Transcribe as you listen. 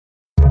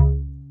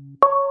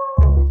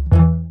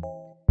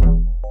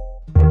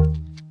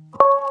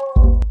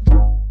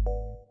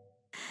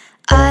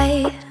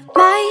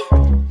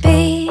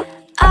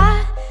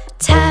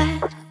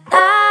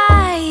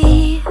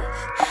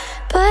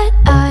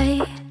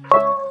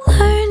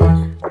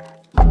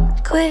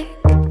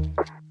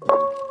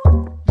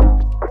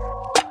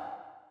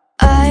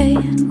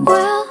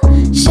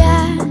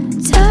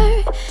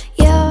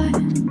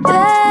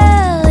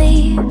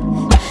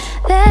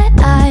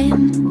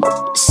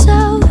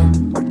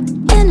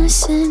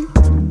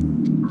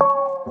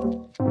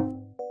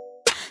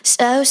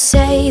So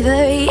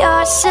savor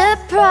your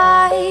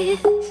surprise.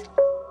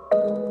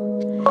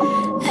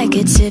 I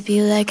could tip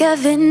you like a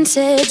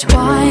vintage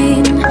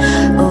wine,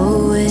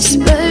 or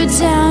whisper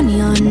down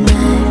your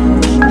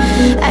neck.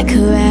 I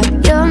could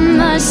wrap your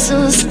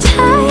muscles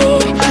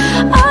tight,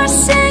 or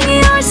sing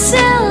your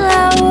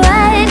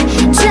silhouette.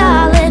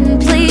 Darling,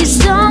 please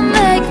don't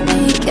make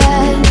me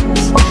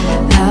guess.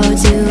 How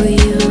do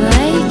you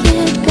like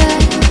it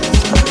best?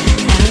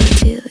 How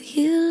do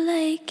you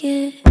like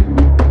it?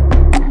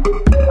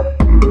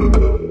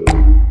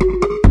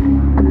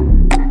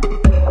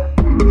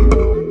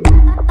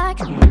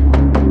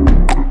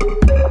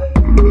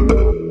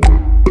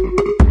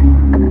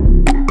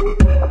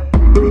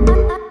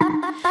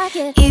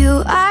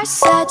 You are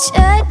such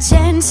a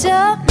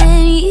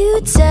gentleman.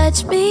 You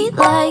touch me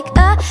like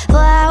a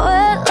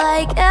flower,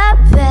 like a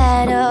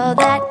petal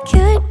that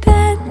could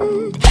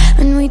bend.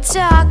 When we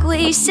talk,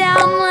 we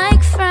sound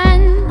like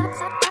friends.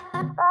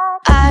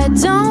 I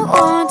don't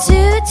want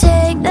to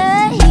take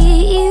the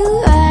heat.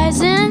 You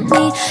rise in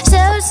me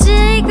so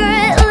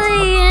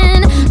secretly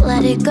and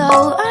let it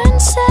go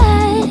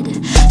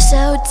unsaid.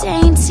 So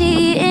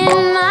dainty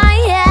in my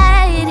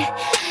head,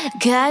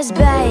 'cause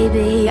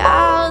baby,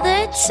 all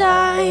the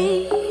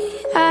time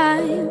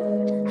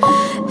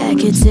I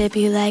could sip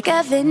you like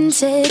a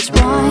vintage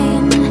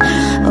wine,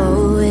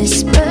 or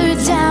whisper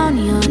down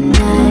your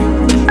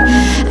neck.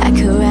 I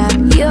could wrap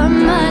your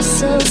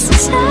muscles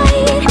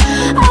tight,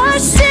 or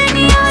sing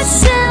your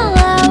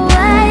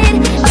silhouette.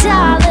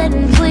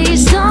 Darling,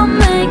 please don't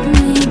make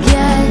me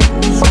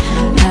guess.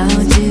 How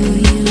do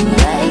you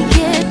like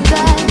it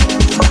best?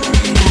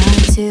 How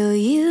do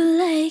you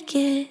like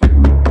it?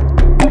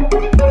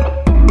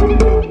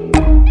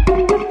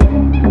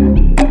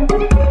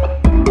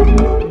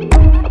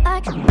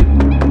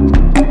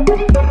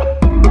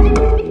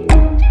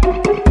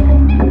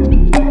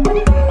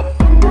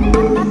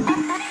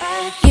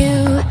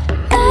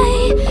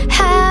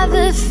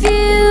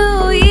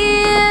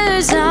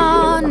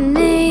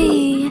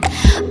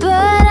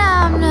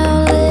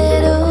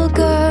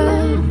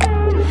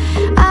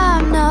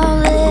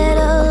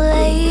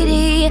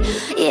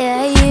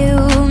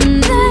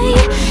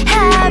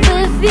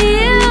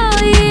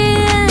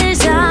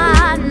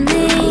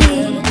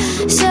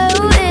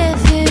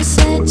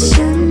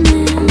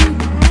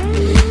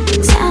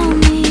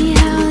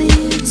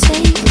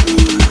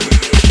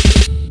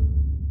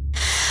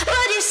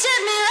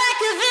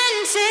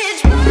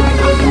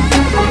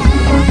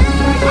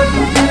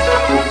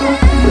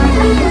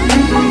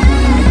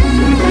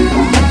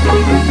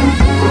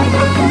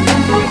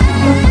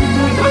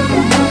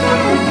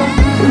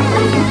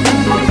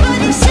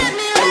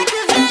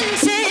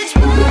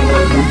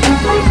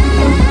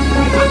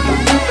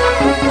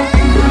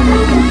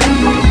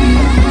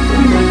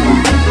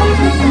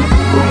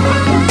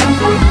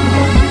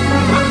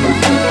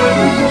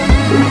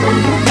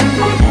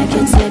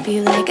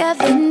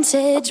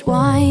 Vintage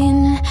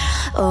wine,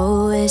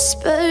 or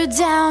whisper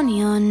down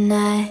your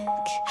neck.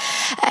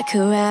 I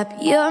could wrap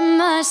your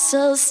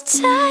muscles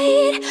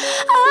tight,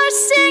 or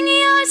sing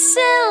your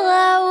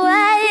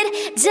silhouette.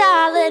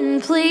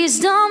 Darling, please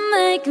don't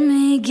make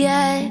me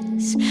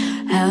guess.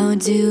 How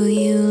do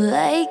you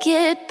like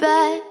it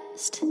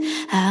best?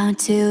 How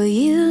do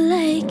you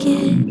like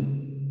it?